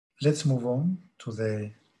let's move on to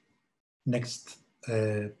the next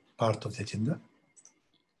part of the agenda.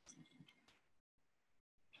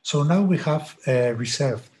 So now we have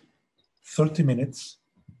reserved 30 minutes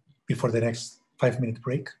before the next 5-minute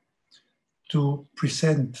break to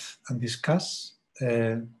present and discuss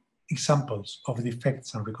examples of the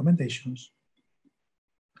effects and recommendations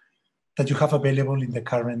that you have available in the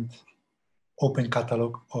current open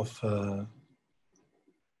catalog of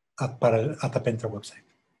at Appentra website.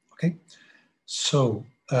 Okay, so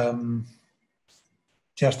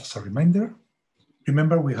just as a reminder,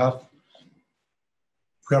 remember we are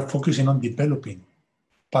focusing on developing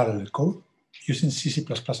parallel code using C++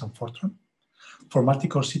 and Fortran for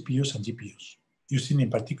multi-core CPUs and GPUs, using in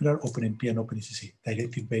particular OpenMP and OpenACC,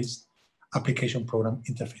 directive-based application program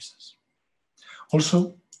interfaces.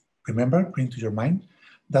 Also, remember, bring to your mind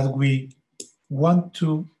that we want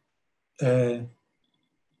to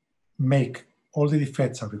make all the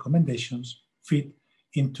effects and recommendations fit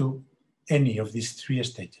into any of these 3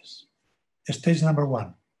 stages. Stage number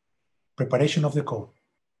 1, preparation of the code.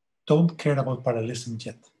 Don't care about parallelism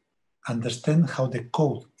yet. Understand how the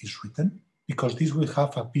code is written, because this will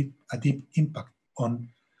have a deep impact on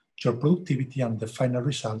your productivity and the final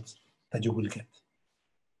results that you will get.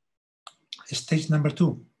 Stage number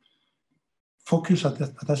 2, focus at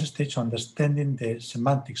that stage on understanding the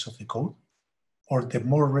semantics of the code, or the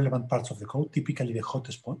more relevant parts of the code, typically the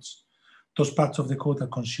hotspots, those parts of the code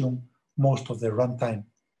that consume most of the runtime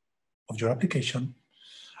of your application.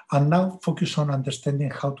 And now focus on understanding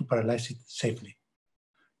how to parallelize it safely.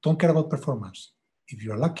 Don't care about performance. If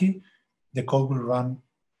you're lucky, the code will run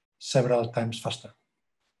several times faster.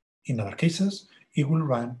 In other cases, it will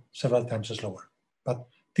run several times slower. But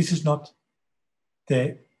this is not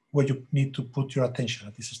the way you need to put your attention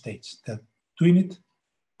at this stage. That doing it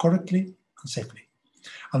correctly and safely.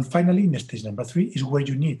 And finally, in stage number 3 is where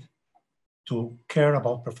you need to care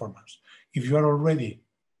about performance. If you are already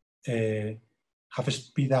have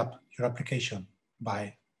speed up your application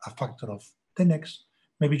by a factor of 10x,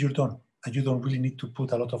 maybe you're done and you don't really need to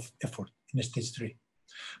put a lot of effort in stage 3.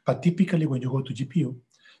 But typically when you go to GPU,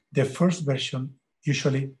 the first version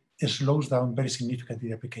usually slows down very significantly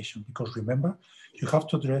the application, because remember, you have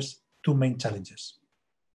to address 2 main challenges: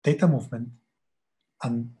 data movement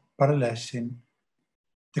and parallelizing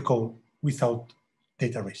the code without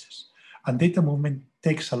data races. And data movement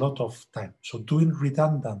takes a lot of time. So doing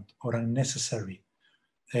redundant or unnecessary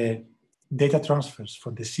data transfers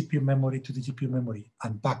from the CPU memory to the GPU memory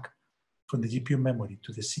and back from the GPU memory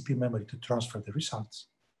to the CPU memory to transfer the results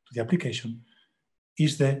to the application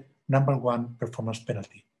is the #1 performance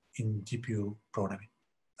penalty in GPU programming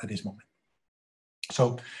at this moment.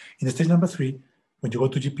 So in the stage number 3, when you go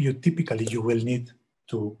to GPU, typically you will need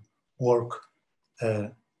to work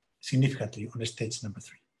significantly on stage number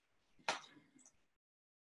 3.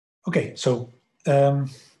 Okay, so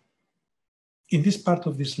in this part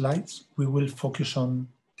of these slides, we will focus on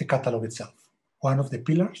the catalog itself, one of the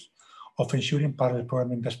pillars of ensuring parallel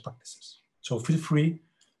programming best practices. So feel free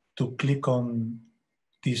to click on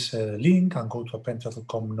this link and go to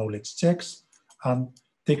appentra.com knowledge checks and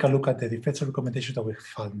take a look at the defects and recommendations that we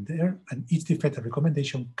found there. And each defect and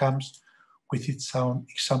recommendation comes with its own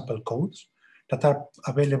example codes that are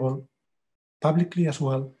available publicly as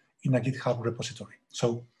well in a GitHub repository.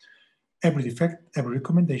 So every defect, every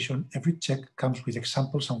recommendation, every check comes with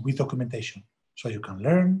examples and with documentation. So you can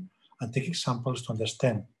learn and take examples to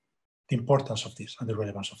understand the importance of this and the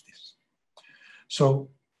relevance of this. So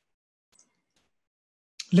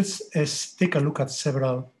let's take a look at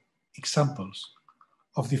several examples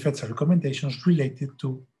of defects and recommendations related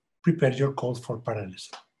to prepare your code for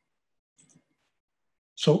parallelism.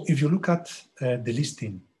 So if you look at the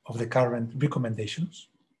listing of the current recommendations,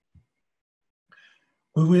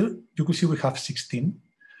 you can see we have 16,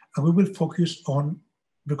 and we will focus on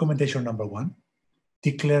recommendation number 1,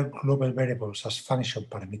 declare global variables as function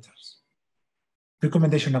parameters.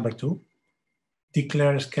 Recommendation number 2,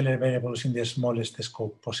 declare scalar variables in the smallest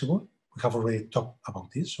scope possible. We have already talked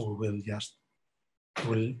about this, so we'll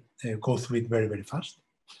go through it very, very fast.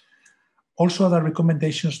 Also, other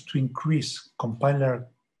recommendations to increase compiler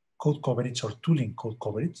code coverage or tooling code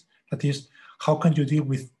coverage. That is, how can you deal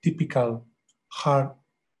with typical hard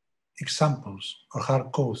examples or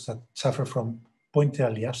hard codes that suffer from pointer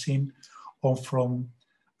aliasing or from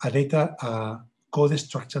a code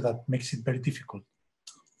structure that makes it very difficult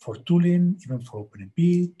for tooling, even for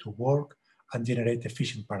OpenMP, to work and generate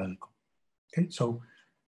efficient parallel code. Okay, so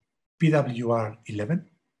PWR 11,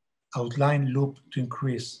 outline loop to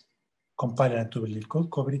increase compiler and tooling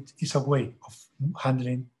code coverage, is a way of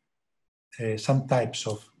handling some types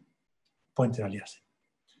of pointer aliasing.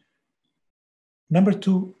 Number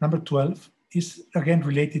 12 is again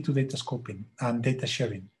related to data scoping and data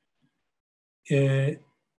sharing.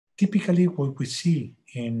 Typically, what we see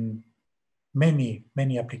in many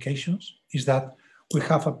applications is that we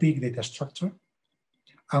have a big data structure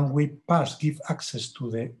and we give access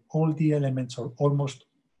to all the elements or almost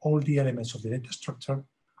all the elements of the data structure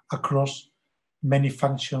across many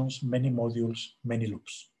functions, many modules, many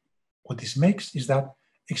loops. What this makes is that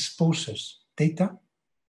exposes data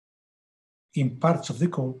in parts of the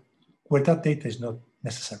code where that data is not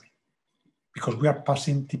necessary, because we are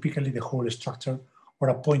passing typically the whole structure or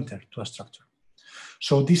a pointer to a structure.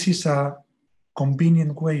 So this is a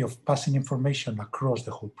convenient way of passing information across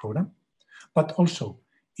the whole program, but also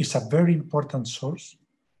is a very important source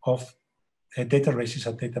of data races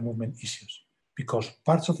and data movement issues, because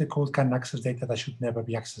parts of the code can access data that should never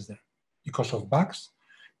be accessed there because of bugs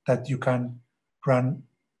that you can run,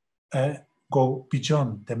 go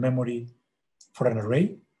beyond the memory for an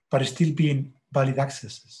array, but still being valid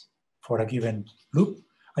accesses for a given loop,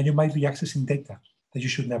 and you might be accessing data that you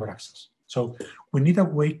should never access. So we need a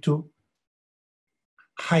way to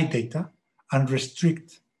hide data and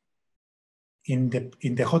restrict in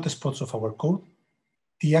the hotspots of our code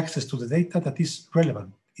the access to the data that is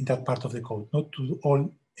relevant in that part of the code, not to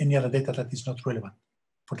any other data that is not relevant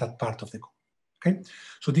for that part of the code. Okay,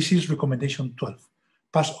 so this is recommendation 12.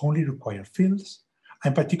 Pass only required fields.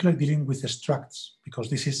 I'm particularly dealing with the structs because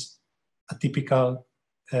this is a typical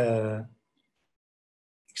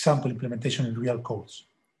example implementation in real codes.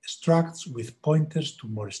 Structs with pointers to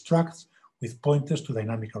more structs with pointers to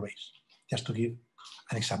dynamic arrays, just to give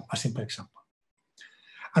an example, a simple example.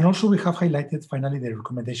 And also we have highlighted finally the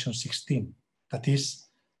recommendation 16, that is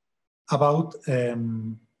about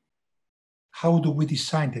how do we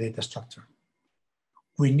design the data structure.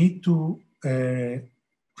 We need to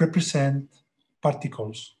represent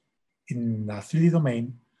particles in a 3D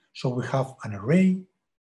domain, so we have an array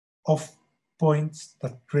of points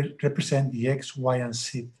that represent the x, y, and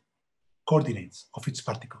z coordinates of each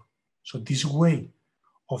particle. So this way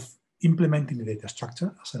of implementing the data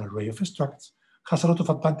structure as an array of structs has a lot of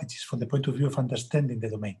advantages from the point of view of understanding the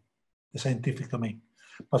domain, the scientific domain.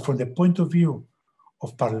 But from the point of view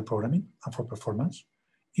of parallel programming and for performance,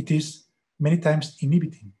 it is many times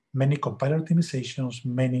inhibiting many compiler optimizations,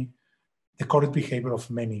 the correct behavior of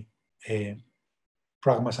many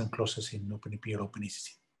pragmas and clauses in OpenMP or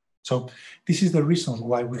OpenACC. So this is the reasons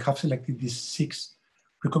why we have selected these 6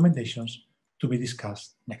 recommendations to be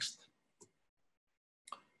discussed next.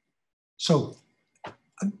 So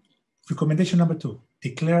recommendation number 2,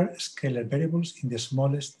 declare scalar variables in the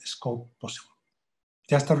smallest scope possible.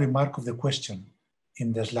 Just a remark of the question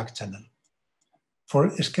in the Slack channel. For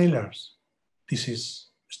scalars, this is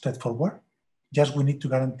straightforward. Just we need to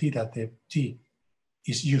guarantee that the G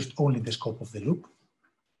is used only in the scope of the loop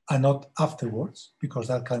and not afterwards, because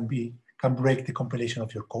that can break the compilation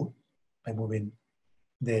of your code by moving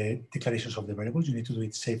the declarations of the variables. You need to do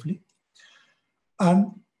it safely.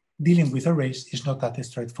 And dealing with arrays is not that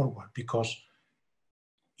straightforward, because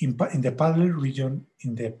in the parallel region,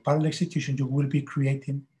 in the parallel execution, you will be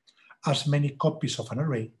creating as many copies of an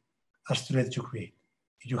array as threads you create.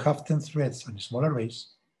 If you have 10 threads and small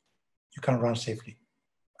arrays, you can run safely,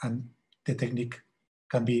 and the technique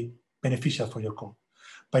can be beneficial for your code.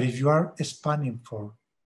 But if you are spanning for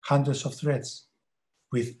hundreds of threads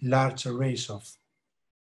with large arrays of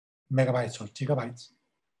megabytes or gigabytes,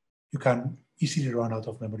 you can easily run out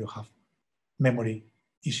of memory or have memory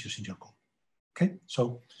issues in your code. Okay,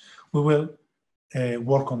 so we will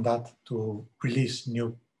work on that to release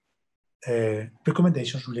new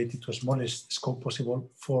recommendations related to the smallest scope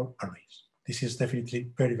possible for arrays. This is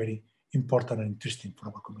definitely very, very important and interesting for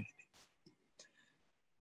our community.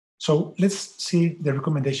 So let's see the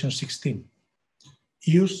recommendation 16.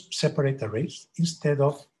 Use separate arrays instead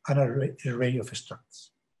of an array of structs.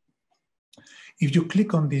 If you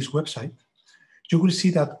click on this website, you will see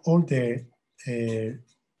that all the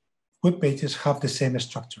web pages have the same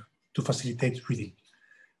structure to facilitate reading.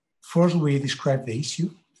 First, we describe the issue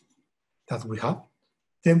that we have.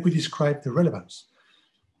 Then we describe the relevance.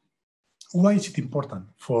 Why is it important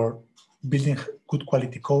for building good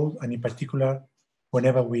quality code, and in particular,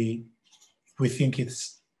 whenever we think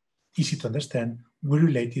it's easy to understand, we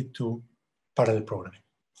relate it to parallel programming.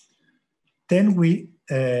 Then we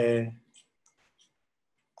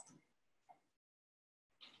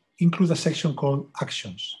include a section called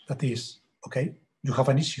actions. That is, okay, you have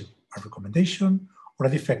an issue, a recommendation, or a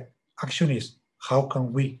defect. Action is, how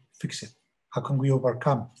can we fix it? How can we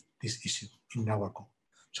overcome this issue in our code?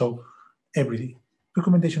 So every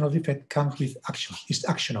recommendation or defect comes with actions. It's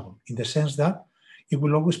actionable in the sense that it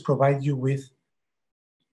will always provide you with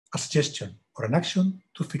a suggestion or an action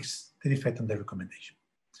to fix the defect on the recommendation.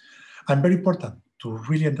 And very important to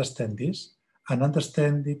really understand this and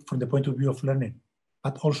understand it from the point of view of learning,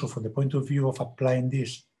 but also from the point of view of applying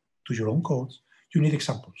this to your own codes, you need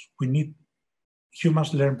examples.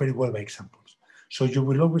 Humans learn very well by examples. So you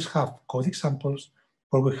will always have code examples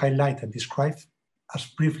where we highlight and describe as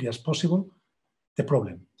briefly as possible the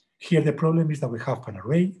problem. Here the problem is that we have an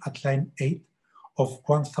array at line 8 of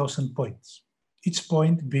 1,000 points, each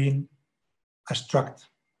point being a struct,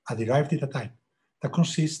 a derived data type that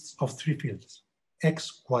consists of 3 fields,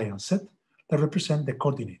 x, y, and z, that represent the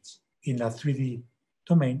coordinates in a 3D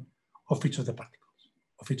domain of each of the particles,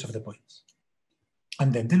 of each of the points.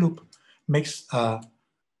 And then the loop makes a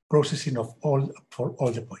processing of for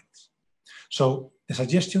all the points. So the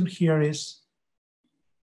suggestion here is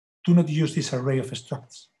do not use this array of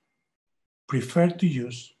structs. Prefer to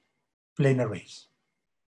use plain arrays.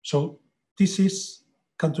 So this is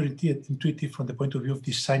counterintuitive from the point of view of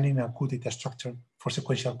designing a good data structure for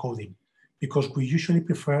sequential coding, because we usually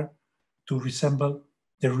prefer to resemble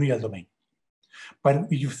the real domain. But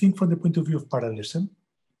if you think from the point of view of parallelism,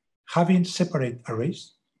 having separate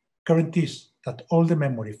arrays guarantees that all the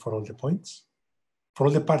memory for all the points, for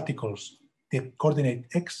all the particles, the coordinate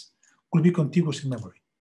x will be contiguous in memory.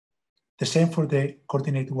 The same for the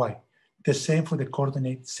coordinate y, the same for the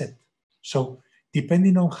coordinate z. So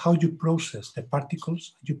depending on how you process the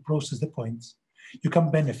particles, you process the points, you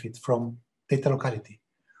can benefit from data locality.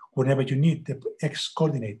 Whenever you need the x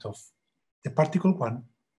coordinate of the particle 1,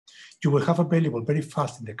 you will have available very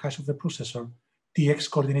fast in the cache of the processor the x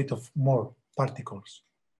coordinate of more particles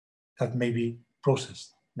that may be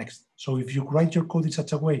processed next. So if you write your code in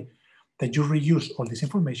such a way that you reuse all this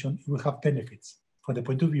information, you will have benefits from the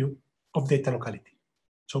point of view of data locality,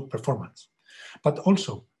 so performance. But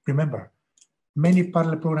also, remember, many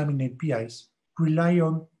parallel programming APIs rely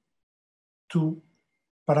on 2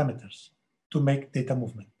 parameters to make data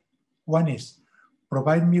movement. One is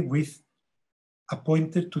provide me with a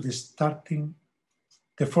pointer to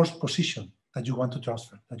the first position that you want to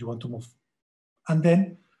transfer, that you want to move. And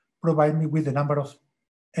then provide me with the number of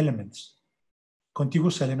elements,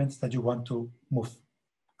 contiguous elements that you want to move.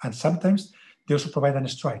 And sometimes they also provide an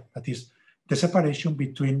stride, that is the separation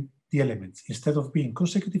between the elements. Instead of being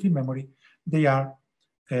consecutive in memory, they are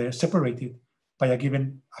separated by a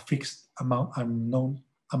fixed amount, unknown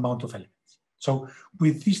amount of elements. So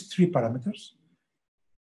with these 3 parameters,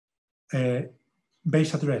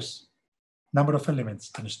 base address, number of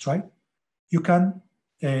elements, and stride, you can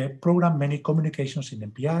program many communications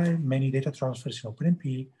in MPI, many data transfers in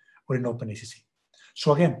OpenMP or in OpenACC.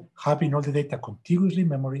 So again, having all the data contiguously in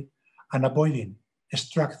memory and avoiding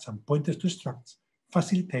structs and pointers to structs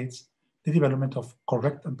facilitates the development of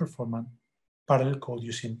correct and performant parallel code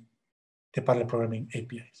using the parallel programming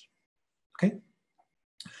APIs. Okay?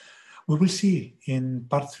 We will see in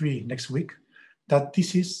part 3 next week that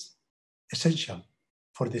this is essential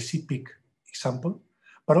for the ZPIC example,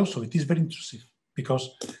 but also it is very intrusive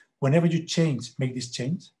because whenever you make this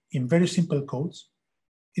change in very simple codes,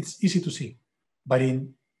 it's easy to see. But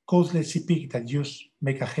in codes like ZPIC that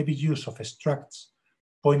make a heavy use of structs,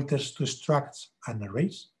 pointers to structs, and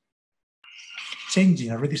arrays,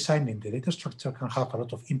 changing or redesigning the data structure can have a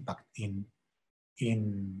lot of impact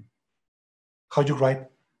in how you write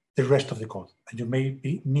the rest of the code. And you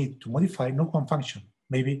may need to modify not one function,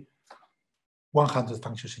 maybe 100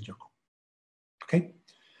 functions in your code. Okay?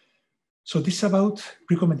 So this is about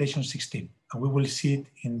recommendation 16, and we will see it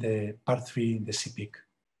in the part 3 in the ZPIC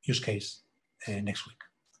use case next week.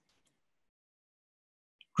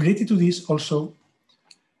 Related to this also,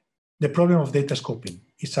 the problem of data scoping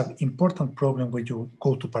is an important problem when you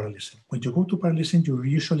go to parallelism. When you go to parallelism, you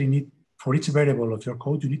usually need, for each variable of your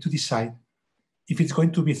code, you need to decide if it's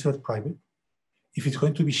going to be thread private, if it's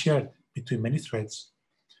going to be shared between many threads,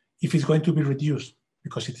 if it's going to be reduced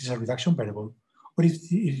because it is a reduction variable, or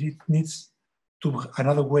if it needs to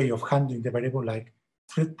another way of handling the variable like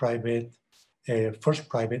thread private, first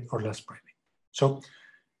private, or last private. So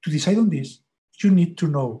to decide on this, you need to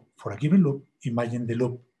know for a given loop, imagine the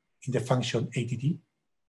loop in the function ADD,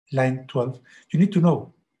 line 12, you need to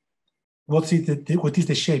know what is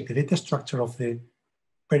the shape, the data structure of the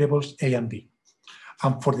variables A and B.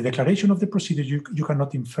 And for the declaration of the procedure, you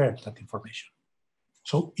cannot infer that information.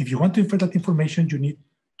 So if you want to infer that information, you need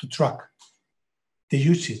to track the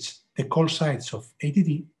usage, the call size of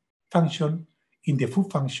ADD function in the full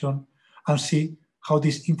function and see how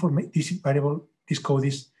this variable, this code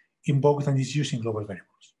is invoked and is using global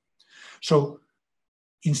variables. So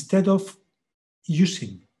instead of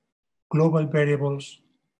using global variables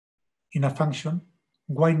in a function,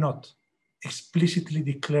 why not explicitly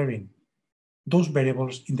declaring those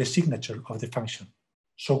variables in the signature of the function.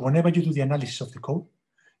 So whenever you do the analysis of the code,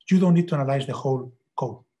 you don't need to analyze the whole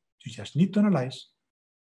code. You just need to analyze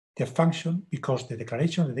the function, because the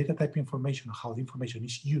declaration of the data type information, how the information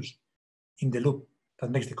is used in the loop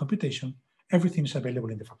that makes the computation, everything is available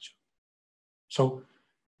in the function. So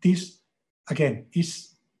this, again,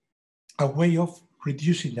 is a way of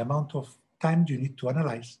reducing the amount of time you need to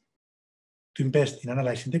analyze, to invest in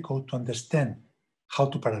analyzing the code to understand how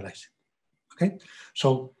to parallelize it. Okay?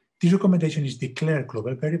 So this recommendation is declare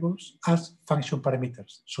global variables as function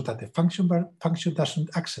parameters, so that the function doesn't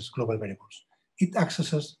access global variables. It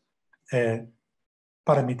accesses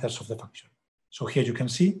parameters of the function. So here you can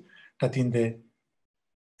see that in the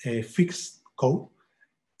fixed code,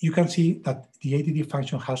 you can see that the ADD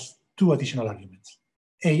function has two additional arguments,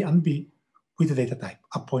 A and B, with the data type,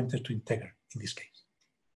 a pointer to integer in this case.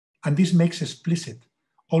 And this makes explicit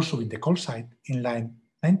also in the call side in line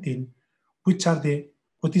 19,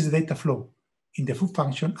 what is the data flow in the full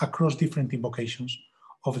function across different invocations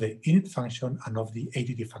of the init function and of the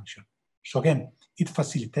ADD function. So again, it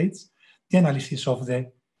facilitates the analysis of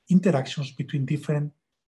the interactions between different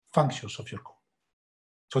functions of your code.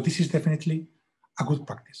 So this is definitely a good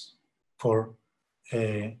practice for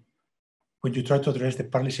when you try to address the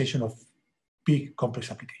parallelization of big complex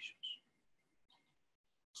applications.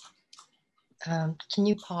 Can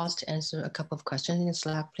you pause to answer a couple of questions in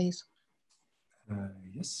Slack, please?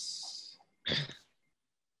 Yes.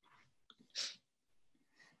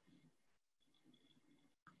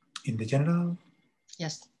 In the general?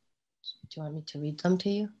 Yes. Do you want me to read them to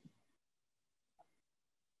you?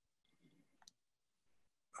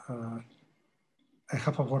 I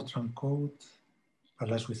have a Fortran code,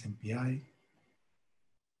 parallelized with MPI.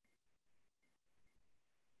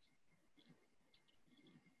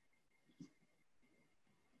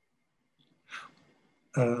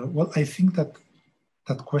 Well, I think that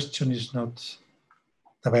that question is not,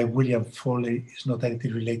 that by William Foley, is not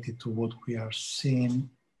directly related to what we are seeing.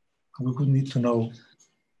 We would need to know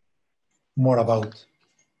more about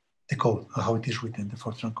the code and how it is written, the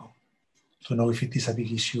Fortran code, to know if it is a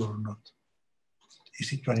big issue or not.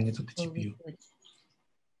 Is it running into the GPU?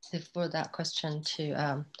 For that question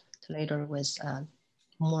to later was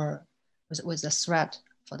more was a thread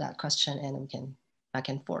for that question, and we can back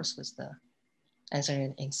and forth with the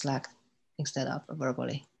answer in Slack instead of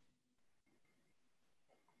verbally.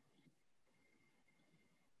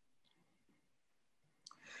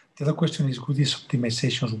 The other question is, would these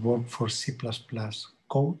optimizations work for C++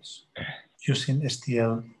 codes using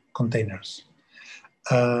STL containers?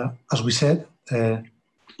 As we said,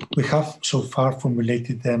 we have so far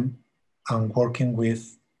formulated them and working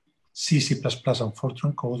with C, C++ and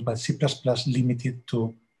Fortran codes, but C++ limited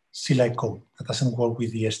to C-like code that doesn't work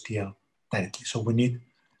with the STL directly. So we need,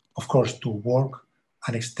 of course, to work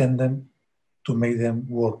and extend them to make them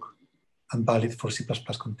work and valid for C++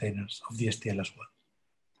 containers of the STL as well.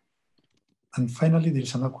 And finally, there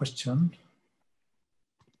is another question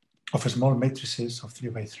of small matrices of 3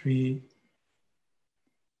 by 3.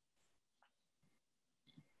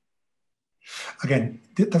 Again,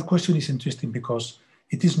 that question is interesting because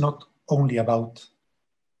it is not only about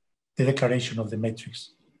the declaration of the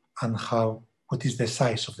matrix and what is the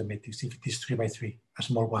size of the matrix, if it is 3 by 3, a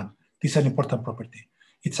small one. This is an important property.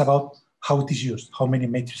 It's about how it is used, how many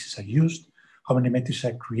matrices are used, how many matrices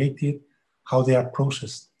are created, how they are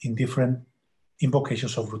processed in different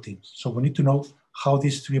invocations of routines. So we need to know how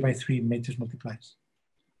these 3 by 3 matrix multiplies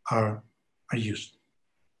are used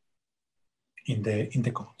in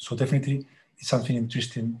the code. So definitely it's something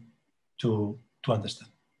interesting to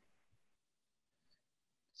understand.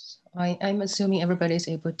 I'm assuming everybody is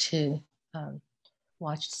able to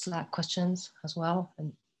watch Slack questions as well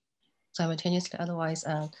and simultaneously. Otherwise,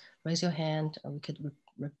 raise your hand. We could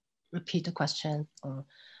repeat the question, or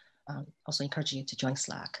also encourage you to join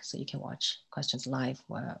Slack so you can watch questions live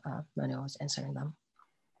while Manuel is answering them.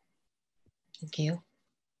 Thank you.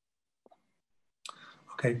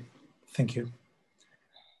 Okay, thank you.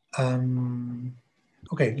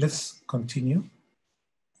 Okay, let's continue.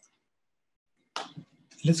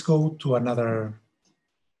 Let's go to another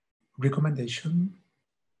recommendation.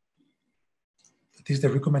 That is the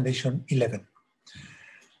recommendation 11.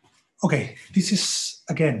 Okay, this is,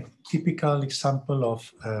 again, typical example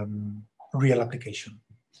of real application.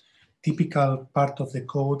 Typical part of the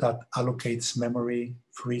code that allocates memory,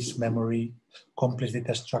 frees memory, complex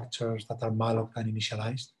data structures that are malloc and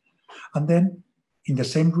initialized. And then in the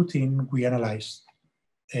same routine, we analyze,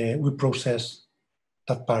 we process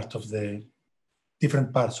that part of the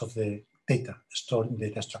different parts of the data stored in the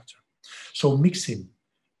data structure. So mixing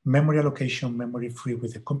memory allocation, memory free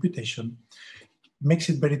with the computation, makes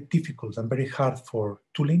it very difficult and very hard for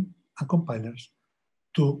tooling and compilers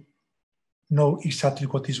to know exactly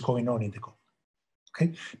what is going on in the code.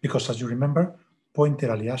 Okay, because as you remember, pointer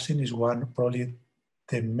aliasing is probably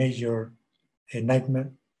the major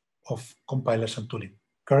nightmare of compilers and tooling.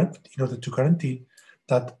 In order to guarantee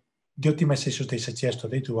that the optimizations they suggest or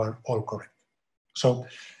they do are all correct. So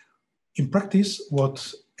in practice,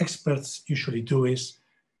 what experts usually do is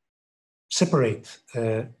separate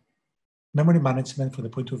memory management from the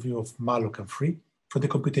point of view of malloc and free for the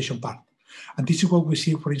computation part. And this is what we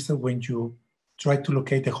see, for instance, when you try to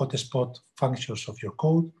locate the hotspot functions of your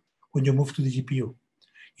code when you move to the GPU.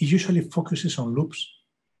 It usually focuses on loops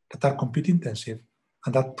that are compute intensive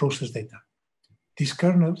and that process data. These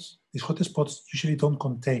kernels, these hotspots, usually don't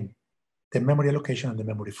contain the memory allocation and the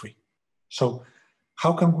memory free. So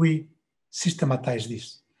how can we systematize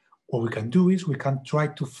this? What we can do is we can try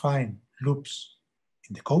to find loops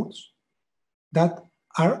in the codes that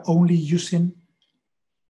are only using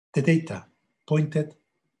the data pointed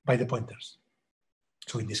by the pointers.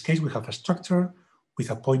 So in this case, we have a structure with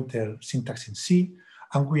a pointer syntax in C,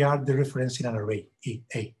 and we are dereferencing an array,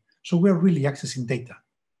 A. So we are really accessing data,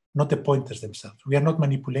 not the pointers themselves. We are not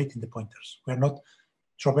manipulating the pointers. We are not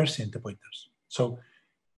traversing the pointers. So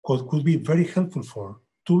what could be very helpful for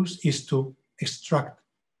tools is to extract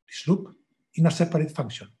this loop in a separate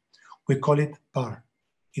function. We call it bar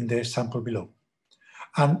in the sample below.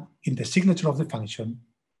 And in the signature of the function,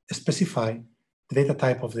 specify the data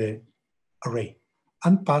type of the array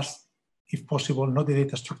and pass, if possible, not the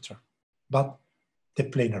data structure, but the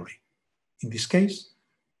plain array. In this case,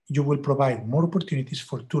 you will provide more opportunities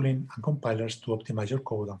for tooling and compilers to optimize your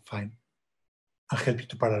code and find and help you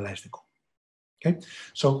to parallelize the code. Okay,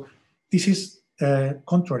 so this is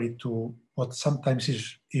contrary to what sometimes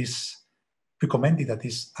is recommended, that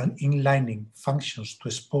is an inlining functions to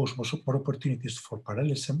expose more opportunities for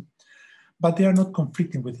parallelism, but they are not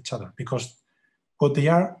conflicting with each other because what they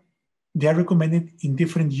are recommended in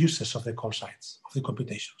different uses of the call sites, of the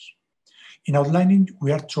computations. In outlining,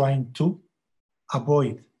 we are trying to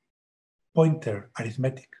avoid pointer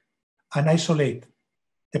arithmetic and isolate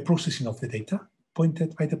the processing of the data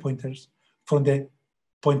pointed by the pointers from the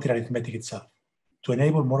pointer arithmetic itself to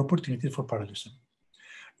enable more opportunities for parallelism.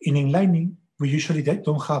 In inlining, we usually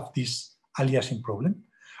don't have this aliasing problem,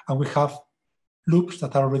 and we have loops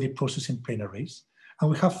that are already processing plain arrays,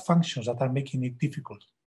 and we have functions that are making it difficult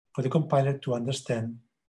for the compiler to understand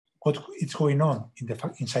what is going on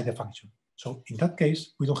inside the function. So in that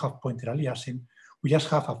case, we don't have pointer aliasing. We just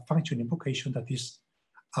have a function invocation that is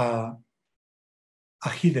a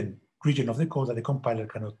hidden region of the code that the compiler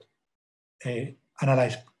cannot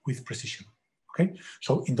analyze with precision. Okay,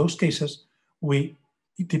 so in those cases, we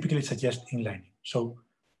typically suggest inlining. So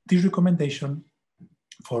this recommendation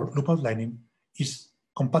for loop outlining is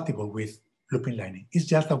compatible with loop inlining. It's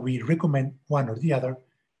just that we recommend one or the other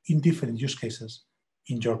in different use cases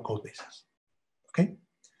in your code bases. Okay.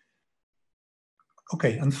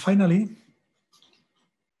 Okay, and finally,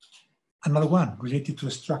 another one related to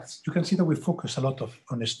the structs. You can see that we focus a lot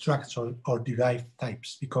on structs or derived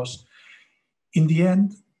types because in the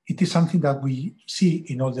end, it is something that we see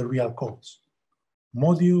in all the real codes.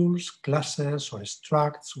 Modules, classes, or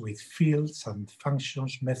structs with fields and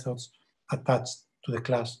functions, methods attached to the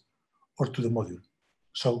class or to the module.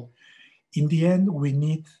 So in the end,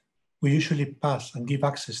 we usually pass and give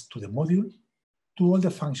access to the module to all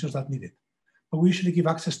the functions that need it. But we usually give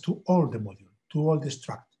access to all the module, to all the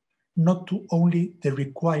struct, not to only the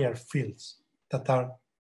required fields that are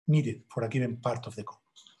needed for a given part of the code.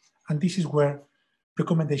 And this is where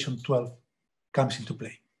recommendation 12 comes into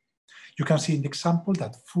play. You can see in the example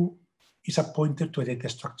that foo is a pointer to a data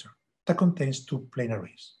structure that contains two plain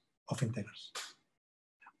arrays of integers.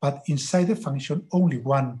 But inside the function, only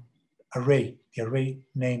one array, the array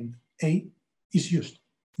named A, is used,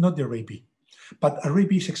 not the array B. But array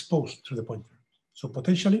B is exposed through the pointer. So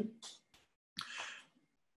potentially,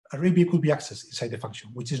 array B could be accessed inside the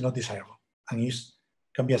function, which is not desirable and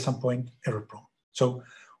can be at some point error prone. So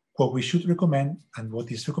what we should recommend and what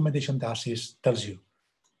this recommendation does is tells you,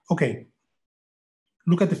 okay,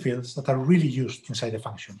 look at the fields that are really used inside the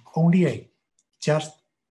function. Only A, just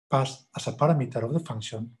pass as a parameter of the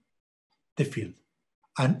function the field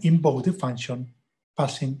and invoke the function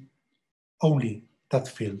passing only that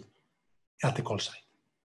field at the call site.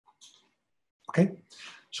 Okay,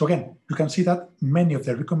 so again, you can see that many of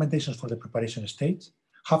the recommendations for the preparation stage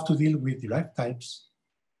have to deal with derived types,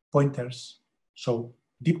 pointers, so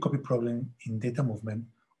deep copy problem in data movement,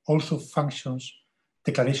 also functions,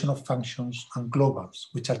 declaration of functions, and globals,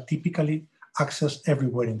 which are typically access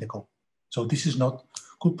everywhere in the code. So this is not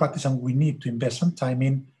good practice, and we need to invest some time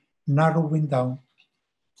in narrowing down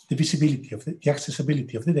the visibility of the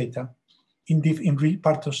accessibility of the data in real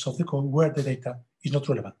parts of the code where the data is not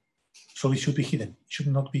relevant. So it should be hidden. It should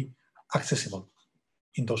not be accessible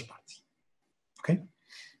in those parts. Okay.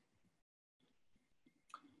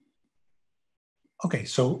 Okay,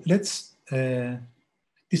 so let's,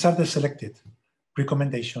 these are the selected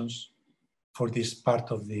recommendations for this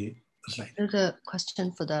part of the slide. There's a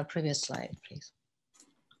question for the previous slide, please.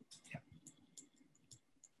 Yeah.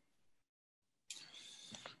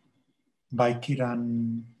 By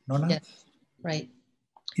Kiran Nona. Yes, right.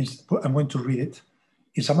 I'm going to read it.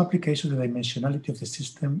 In some applications, the dimensionality of the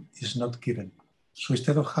system is not given. So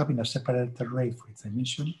instead of having a separate array for its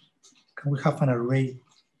dimension, can we have an array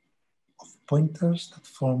of pointers that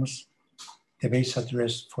forms the base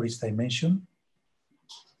address for its dimension?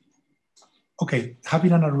 Okay,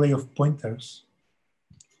 having an array of pointers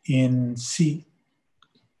in C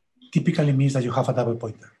typically means that you have a double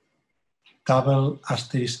pointer, double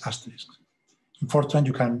asterisk asterisk. In Fortran,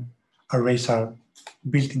 you can arrays are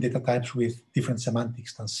built-in data types with different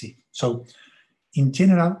semantics than C. So in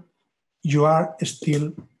general, you are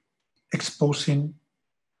still exposing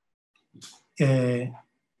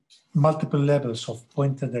multiple levels of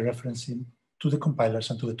pointer dereferencing to the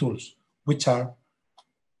compilers and to the tools, which are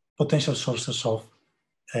potential sources of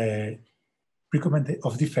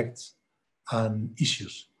defects and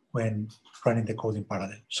issues when running the code in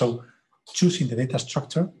parallel. So choosing the data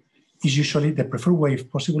structure is usually the preferred way, if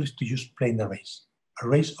possible, is to use plain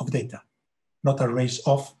arrays of data, not arrays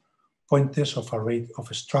of pointers, of array of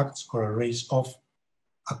structs, or arrays of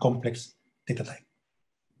a complex data type.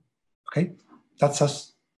 Okay, that's a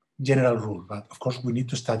general rule, but of course we need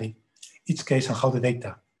to study each case and how the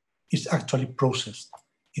data is actually processed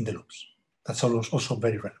in the loops. That's also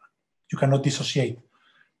very relevant. You cannot dissociate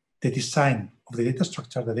the design of the data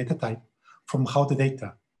structure, the data type, from how the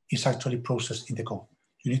data is actually processed in the code.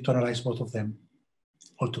 You need to analyze both of them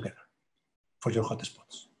all together for your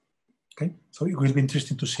hotspots. Okay, so it will be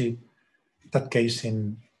interesting to see that case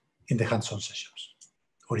in the hands-on sessions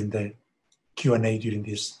or in the Q&A during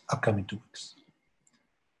these upcoming 2 weeks.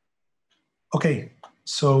 Okay,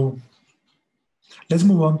 so let's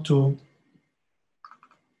move on to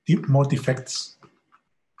more defects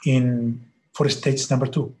for stage number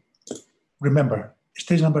 2. Remember,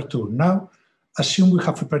 stage number 2. Now, assume we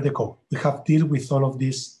have prepared the code. We have dealt with all of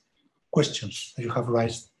these questions that you have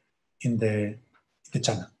raised in the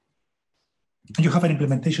channel. And you have an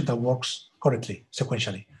implementation that works correctly,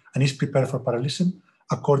 sequentially, and is prepared for parallelism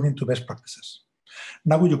according to best practices.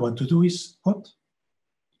 Now what you want to do is what?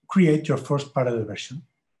 Create your first parallel version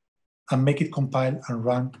and make it compile and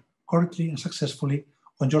run correctly and successfully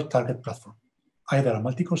on your target platform, either a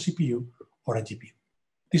multi-core CPU or a GPU.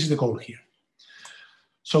 This is the goal here.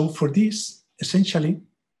 So for this, essentially,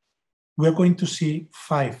 we are going to see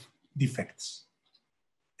 5 defects.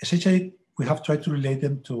 Essentially, we have tried to relate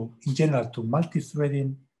them to, in general, to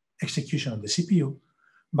multi-threading execution on the CPU,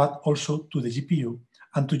 but also to the GPU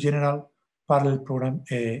and to general parallel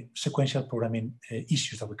sequential programming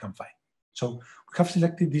issues that we can find. So we have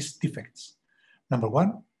selected these defects. Number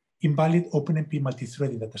 1, invalid OpenMP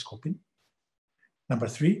multi-threading data scoping. Number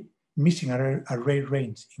 3, missing array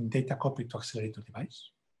range in data copy to accelerator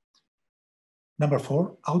device. Number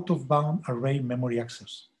 4, out-of-bound array memory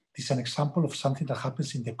access. This is an example of something that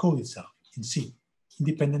happens in the code itself, in C,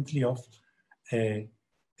 independently of the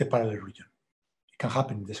parallel region. It can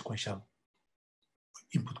happen in the sequential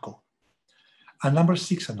input code. And number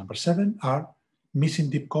 6 and number 7 are missing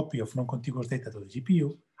deep copy of non-contiguous data to the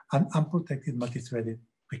GPU and unprotected multi-threaded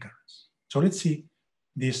recurrence. So let's see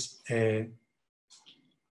these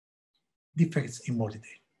defects in more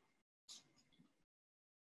detail.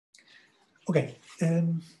 Okay,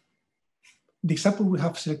 the example we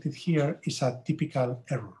have selected here is a typical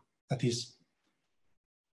error. That is,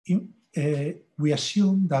 we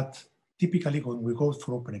assume that typically when we go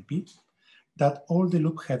through OpenMP, that all the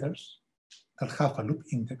loop headers that have a loop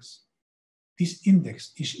index, this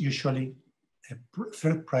index is usually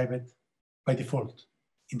thread private by default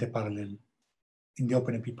in the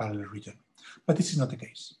OpenMP parallel region. But this is not the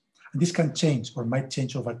case. And this can change or might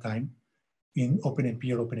change over time in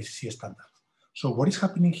OpenMP or OpenACC standard. So what is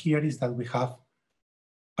happening here is that we have,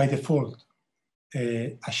 by default,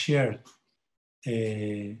 a shared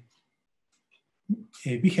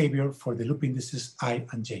behavior for the loop indices I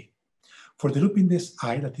and J. For the loop index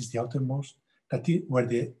I, that is the outermost, that is where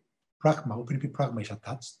the pragma, OpenMP pragma is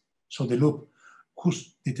attached, so the loop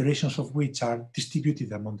whose iterations of which are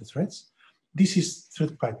distributed among the threads, this is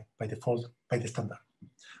thread private by default by the standard.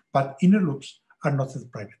 But inner loops are not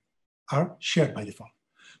private, are shared by default.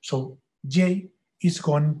 So J is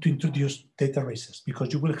going to introduce data races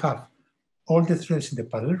because you will have all the threads in the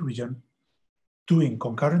parallel region doing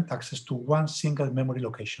concurrent access to one single memory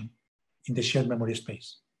location in the shared memory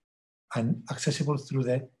space and accessible through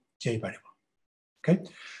the J variable. Okay,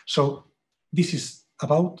 so this is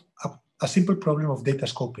about a simple problem of data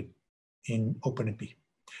scoping in OpenMP.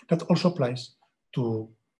 That also applies to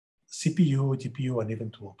CPU, GPU, and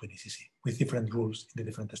even to OpenACC with different rules in the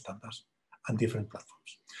different standards and different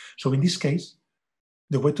platforms. So in this case,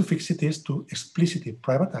 the way to fix it is to explicitly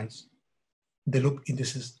privatize the loop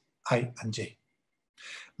indices I and J.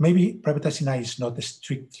 Maybe privatizing I is not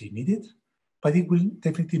strictly needed, but it will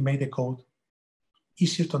definitely make the code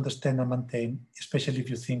easier to understand and maintain, especially if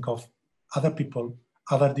you think of other people,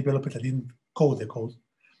 other developers that didn't code the code,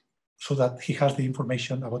 so that he has the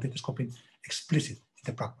information about data scoping explicit in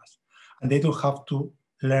the practice. And they don't have to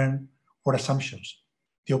learn what assumptions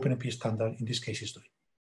the OpenMP standard in this case is doing.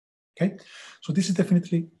 Okay, so this is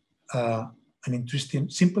definitely an interesting,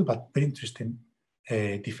 simple but very interesting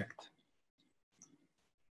defect.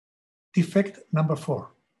 Defect number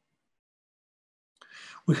 4.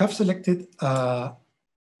 We have selected a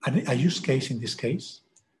use case in this case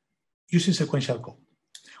using sequential code.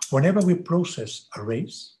 Whenever we process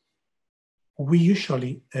arrays, we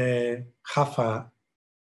usually have a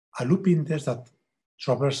loop index that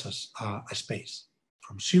traverses a space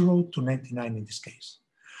from 0 to 99 in this case.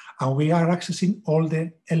 And we are accessing all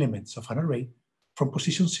the elements of an array from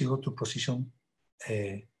position 0 to position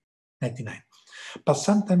 99. But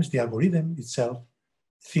sometimes the algorithm itself,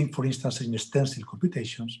 think for instance in stencil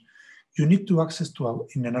computations, you need to access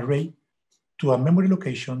in an array to a memory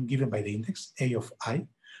location given by the index A of I,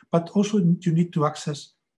 but also you need to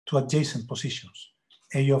access to adjacent positions,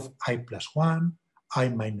 A of I plus 1, I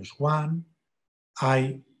minus 1,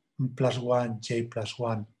 I plus 1, J plus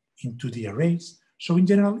 1 into the arrays. So in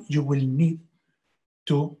general, you will need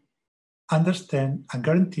to understand and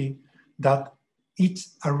guarantee that each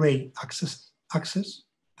array access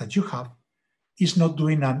that you have is not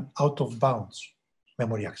doing an out of bounds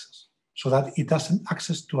memory access, so that it doesn't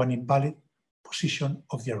access to an invalid position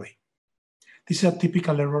of the array. This is a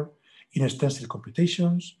typical error in stencil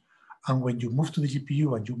computations, and when you move to the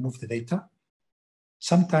GPU and you move the data,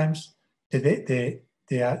 sometimes the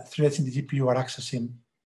threads in the GPU are accessing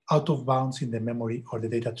out of bounds in the memory or the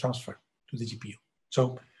data transfer to the GPU.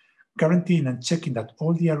 So guaranteeing and checking that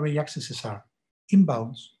all the array accesses are in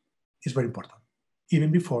bounds is very important,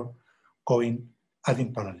 even before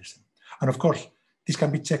adding parallelism. And of course, this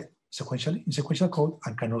can be checked sequentially in sequential code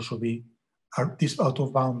and can also be, this out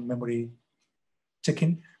of bound memory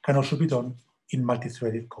checking can also be done in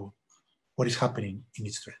multi-threaded code, what is happening in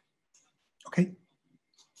each thread. Okay?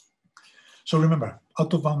 So remember,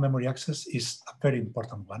 out of bound memory access is a very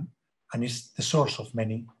important one and is the source of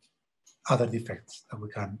many other defects that we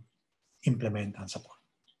can implement and support.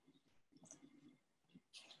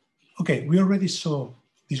 Okay, we already saw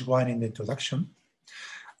this one in the introduction,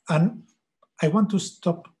 and I want to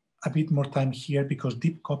stop a bit more time here because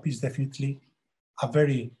deep copy is definitely a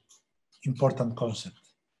very important concept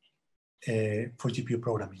for GPU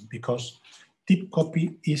programming, because deep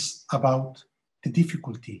copy is about the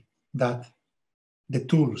difficulty that the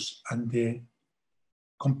tools and the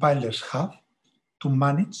compilers have to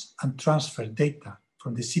manage and transfer data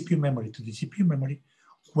from the CPU memory to the GPU memory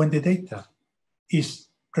when the data is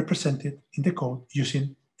represented in the code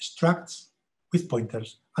using structs with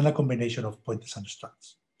pointers and a combination of pointers and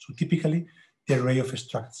structs. So typically the array of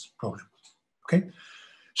structs problem. Okay,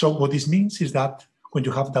 so what this means is that when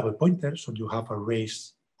you have double pointers, or you have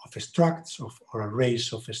arrays of structs or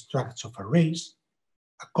arrays of structs of arrays,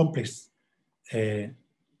 a complex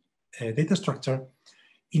data structure,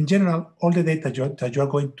 in general, all the data that you are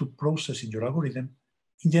going to process in your algorithm,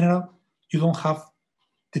 in general, you don't have,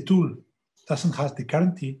 the tool doesn't have the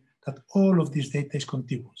guarantee that all of this data is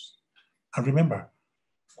contiguous. And remember,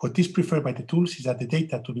 what is preferred by the tools is that the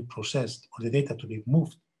data to be processed or the data to be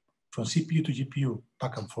moved from CPU to GPU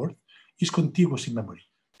back and forth is contiguous in memory,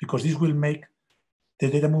 because this will make the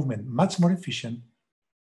data movement much more efficient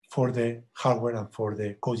for the hardware and for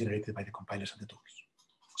the code generated by the compilers and the tools.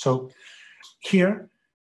 So here,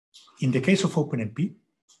 in the case of OpenMP,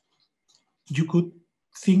 you could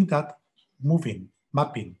think that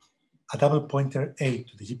mapping a double pointer A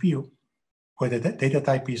to the GPU, where the data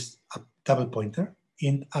type is a double pointer,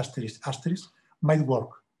 int asterisk asterisk, might work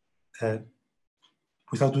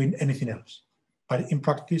without doing anything else. But in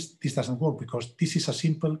practice, this doesn't work because this is a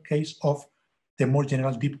simple case of the more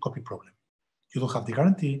general deep copy problem. You don't have the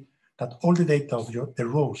guarantee that all the data of the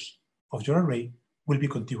rows of your array will be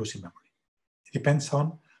contiguous in memory. It depends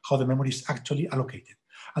on how the memory is actually allocated.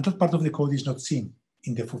 And that part of the code is not seen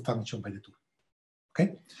in the full function by the tool.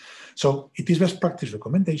 Okay? So it is best practice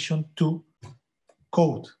recommendation to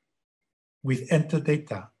code with enter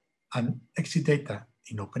data and exit data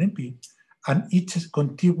in OpenMP, and each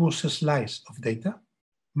contiguous slice of data,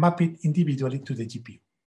 map it individually to the GPU.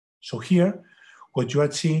 So here, what you are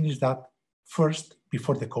seeing is that first,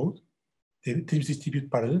 before the code, the teams distribute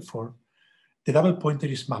parallel for, the double pointer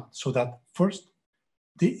is mapped so that first,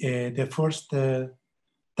 the first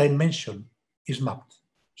dimension is mapped.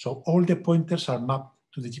 So all the pointers are mapped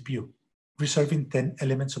to the GPU, reserving 10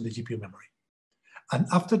 elements of the GPU memory. And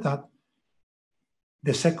after that,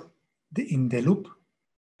 in the loop,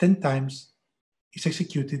 10 times is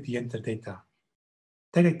executed the enter data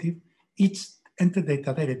directive, each enter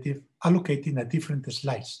data directive allocating a different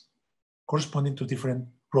slice corresponding to different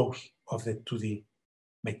rows of the 2D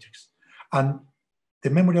matrix. And the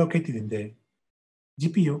memory allocated in the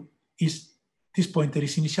GPU is, this pointer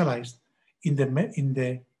is initialized in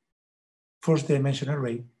the first dimension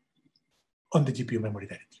array on the GPU memory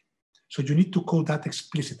directly. So you need to code that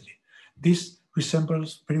explicitly. This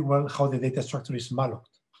resembles very well how the data structure is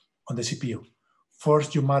malloced on the CPU.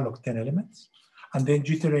 First, you malloc 10 elements, and then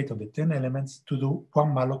you iterate on the 10 elements to do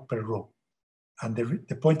one malloc per row. And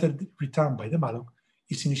the pointer returned by the malloc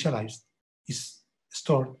is initialized, is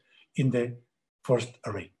stored in the first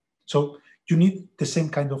array. So you need the same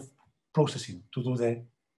kind of processing to do the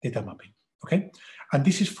data mapping, okay? And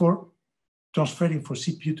this is for transferring from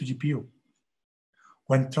CPU to GPU.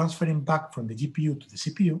 When transferring back from the GPU to the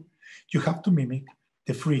CPU, you have to mimic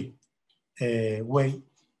the free way,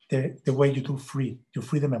 the way you free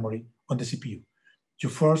the memory on the CPU. You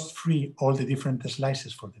first free all the different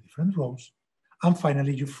slices for the different rows, and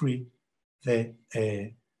finally you free the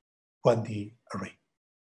 1D array,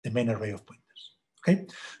 the main array of pointers, okay?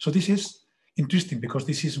 So this is interesting because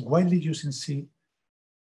this is widely used in C.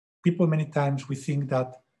 People many times, we think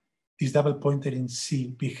that this double pointer in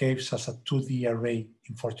C behaves as a 2D array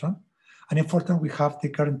in Fortran. And in Fortran, we have the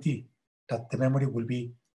guarantee that the memory will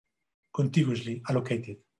be contiguously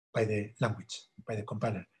allocated by the language, by the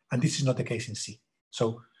compiler. And this is not the case in C.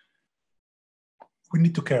 So we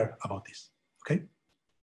need to care about this, okay?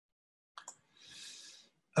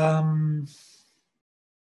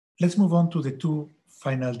 Let's move on to the two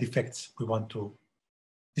final defects we want to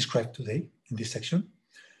describe today in this section.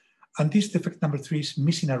 And this defect number 3 is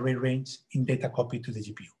missing array range in data copy to the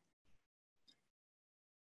GPU.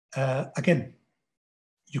 Again,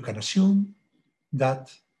 you can assume that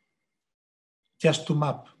just to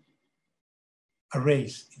map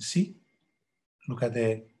arrays in C, look at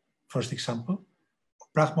the first example,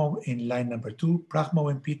 pragma in line number 2,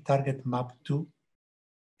 pragma-OMP target map to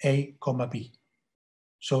A, B.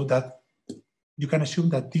 So that you can assume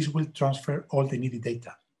that this will transfer all the needed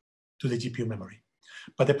data to the GPU memory.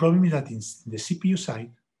 But the problem is that in the CPU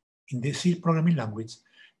side, in the C programming language,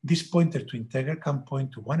 this pointer to integer can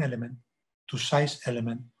point to one element, to size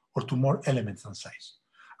element, or to more elements than size.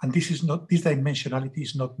 And this dimensionality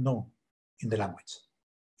is not known in the language,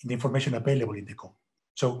 in the information available in the code.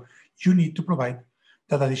 So you need to provide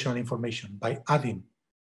that additional information by adding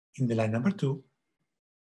in the line number 2,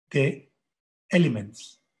 the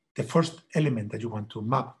elements, the first element that you want to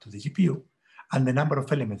map to the GPU and the number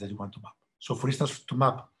of elements that you want to map. So for instance, to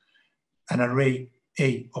map an array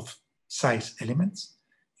A of size elements,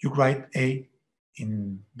 you write A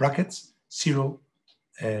in brackets, 0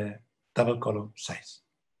 double column size.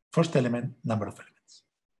 First element, number of elements,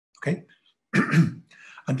 okay?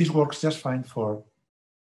 And this works just fine for,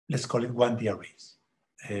 let's call it 1D arrays,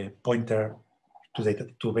 pointer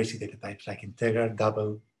to basic data types like integer,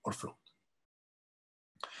 double, or float.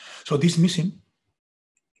 So this missing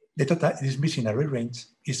array range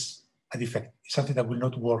is a defect. It's something that will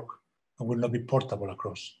not work and will not be portable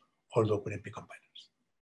across all the OpenMP compilers.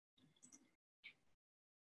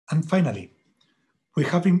 And finally, we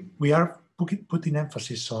are putting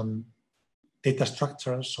emphasis on data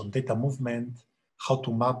structures, on data movement, how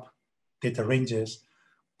to map data ranges,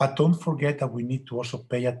 but don't forget that we need to also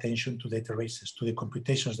pay attention to data races, to the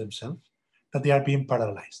computations themselves, that they are being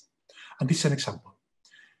parallelized. And this is an example.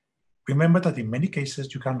 Remember that in many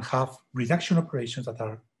cases, you can have reduction operations that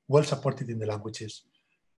are well supported in the languages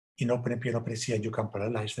in OpenMP and OpenACC, and you can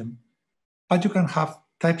parallelize them. But you can have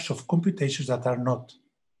types of computations that are not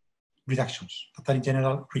reductions, that are in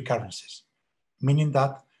general recurrences, meaning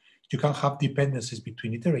that you can have dependencies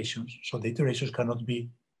between iterations, so the iterations cannot be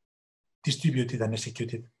distributed and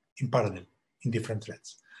executed in parallel in different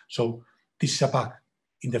threads. So this is a bug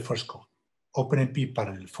in the first code. OpenMP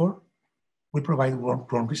parallel 4 will provide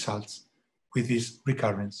wrong results with this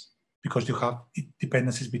recurrence because you have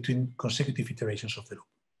dependencies between consecutive iterations of the loop.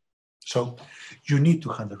 So you need to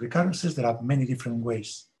handle recurrences. There are many different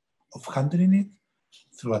ways of handling it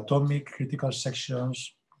through atomic critical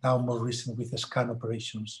sections, now more recent with the scan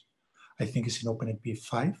operations. I think it's in OpenMP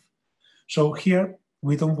 5. So here,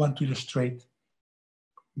 we don't want to illustrate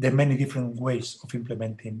the many different ways of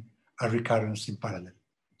implementing a recurrence in parallel.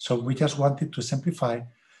 So we just wanted to simplify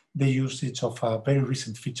the usage of a very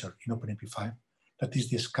recent feature in OpenMP 5, that is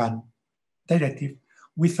the scan directive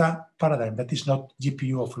with a paradigm that is not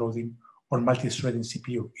GPU offloading or multi-threading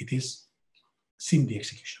CPU. It is SIMD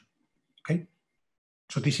execution, okay?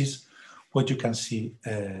 So this is what you can see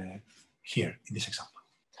here in this example.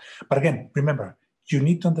 But again, remember, you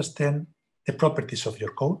need to understand the properties of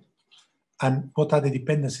your code and what are the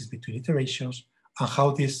dependencies between iterations and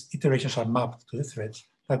how these iterations are mapped to the threads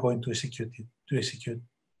that are going to execute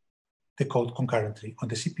the code concurrently on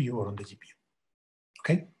the CPU or on the GPU,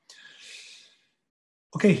 okay?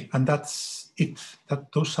 Okay, and that's it.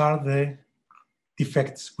 Those are the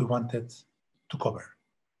defects we wanted to cover.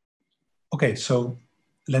 Okay, so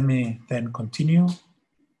let me then continue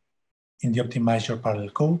in the optimize your parallel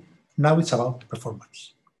code. Now it's about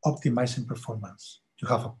performance, optimizing performance. You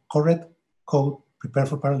have a correct code prepared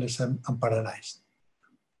for parallelism and parallelized.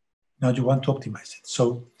 Now you want to optimize it.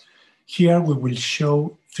 So here we will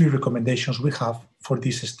show 3 recommendations we have for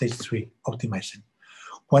this stage 3 optimizing.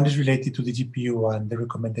 One is related to the GPU and the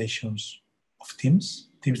recommendations of teams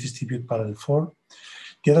distribute parallel 4.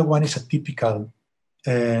 The other one is a typical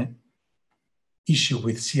issue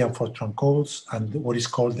with C and Fortran codes and what is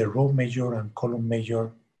called the row major and column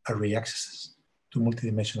major array accesses to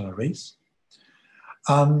multidimensional arrays.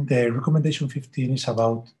 And the recommendation 15 is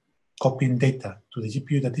about copying data to the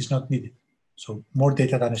GPU that is not needed. So more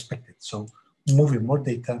data than expected. So moving more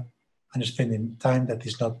data and spending time that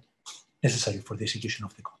is not necessary for the execution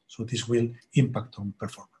of the code. So this will impact on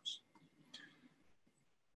performance.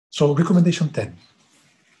 So recommendation 10.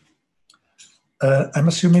 I'm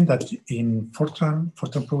assuming that in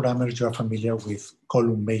Fortran programmers, you are familiar with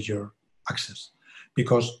column major access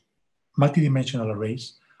because multidimensional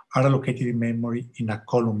arrays are allocated in memory in a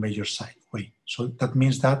column major side way. So that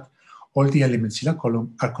means that all the elements in a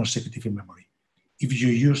column are consecutive in memory. If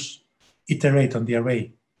you iterate on the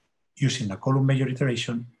array using a column major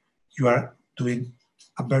iteration, you are doing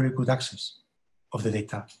a very good access of the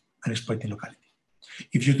data and exploiting locality.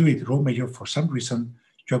 If you do it row major for some reason,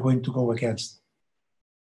 you are going to go against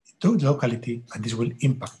the locality, and this will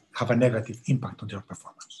have a negative impact on your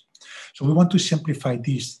performance. So we want to simplify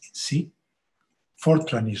this in C.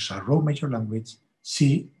 Fortran is a row major language.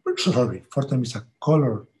 Fortran is a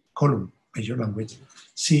column major language.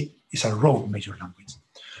 C is a row major language.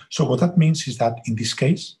 So what that means is that in this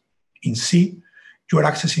case, in C, you are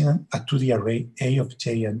accessing a 2D array A of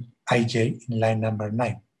j and ij in line number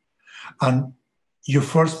 9. And you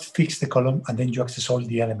first fix the column and then you access all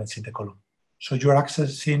the elements in the column. So you are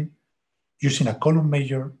accessing, using a column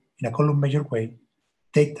major, in a column major way,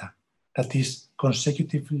 data that is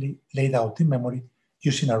consecutively laid out in memory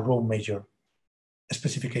using a row major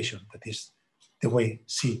specification. That is the way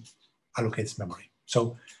C allocates memory.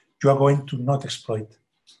 So you are going to not exploit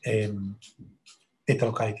data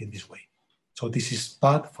locality in this way. So this is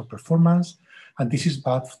bad for performance, and this is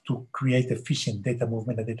bad to create efficient data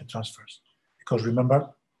movement and data transfers. Because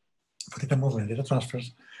remember, for data movement and data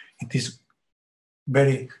transfers, it is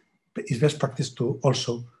best practice to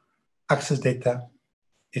also access data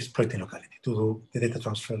exploiting locality to do the data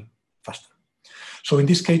transfer faster. So in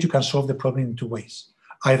this case, you can solve the problem in 2 ways.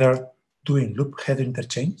 Either doing loop header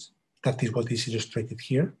interchange, that is what is illustrated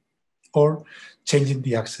here, or changing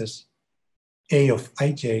the access A of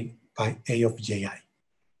ij by A of ji.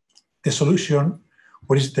 The solution,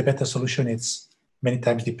 what is the better solution? It's many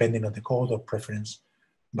times depending on the code or preference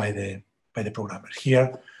by the programmer.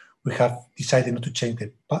 Here, we have decided not to change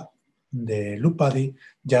the loop body,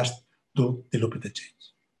 just do the loop interchange.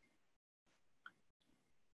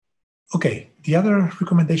 Okay, the other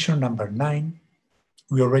recommendation, number 9,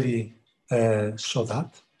 we already saw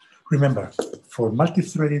that. Remember, for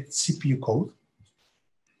multi-threaded CPU code,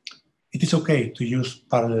 it is okay to use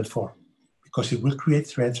parallel 4 because it will create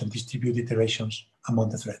threads and distribute iterations among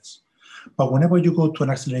the threads. But whenever you go to an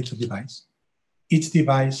accelerator device, each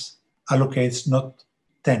device allocates not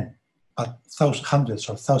 10, but hundreds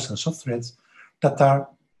or thousands of threads that are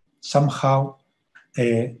somehow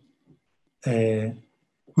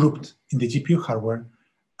grouped in the GPU hardware,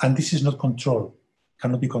 and this is not controlled,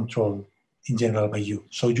 cannot be controlled in general by you.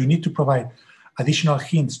 So you need to provide additional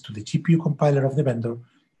hints to the GPU compiler of the vendor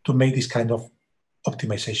to make this kind of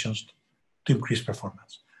optimizations to increase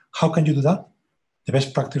performance. How can you do that? The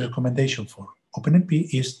best practice recommendation for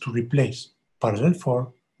OpenMP is to replace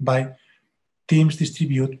Parallel4 by Teams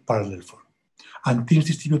Distribute Parallel4. And Teams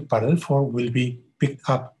Distribute Parallel4 will be picked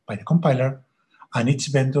up by the compiler, and each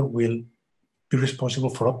vendor will be responsible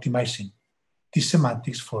for optimizing these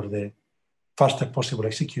semantics for the fastest possible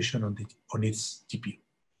execution on its GPU.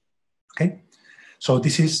 Okay? So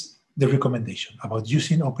this is the recommendation about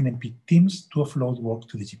using OpenMP Teams to offload work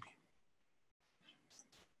to the GPU.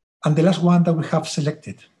 And the last one that we have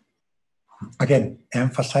selected, again,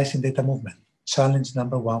 emphasizing data movement, challenge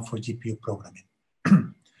number 1 for GPU programming.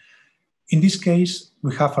 In this case,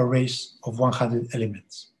 we have arrays of 100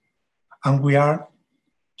 elements, and we are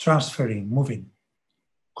transferring, moving,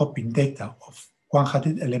 copying data of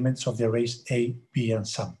 100 elements of the arrays A, B, and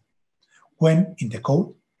sum. When in the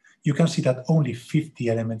code, you can see that only 50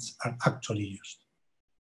 elements are actually used.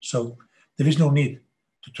 So there is no need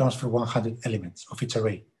to transfer 100 elements of each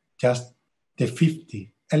array, just the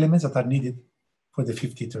 50 elements that are needed for the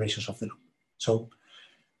 50 iterations of the loop. So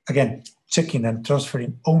again, checking and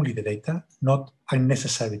transferring only the data, not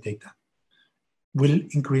unnecessary data, will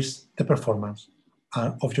increase the performance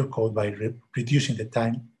of your code by reducing the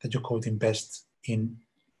time that your code invests in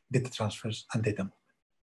data transfers and data movement.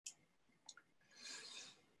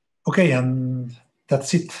 Okay, and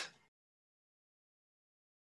that's it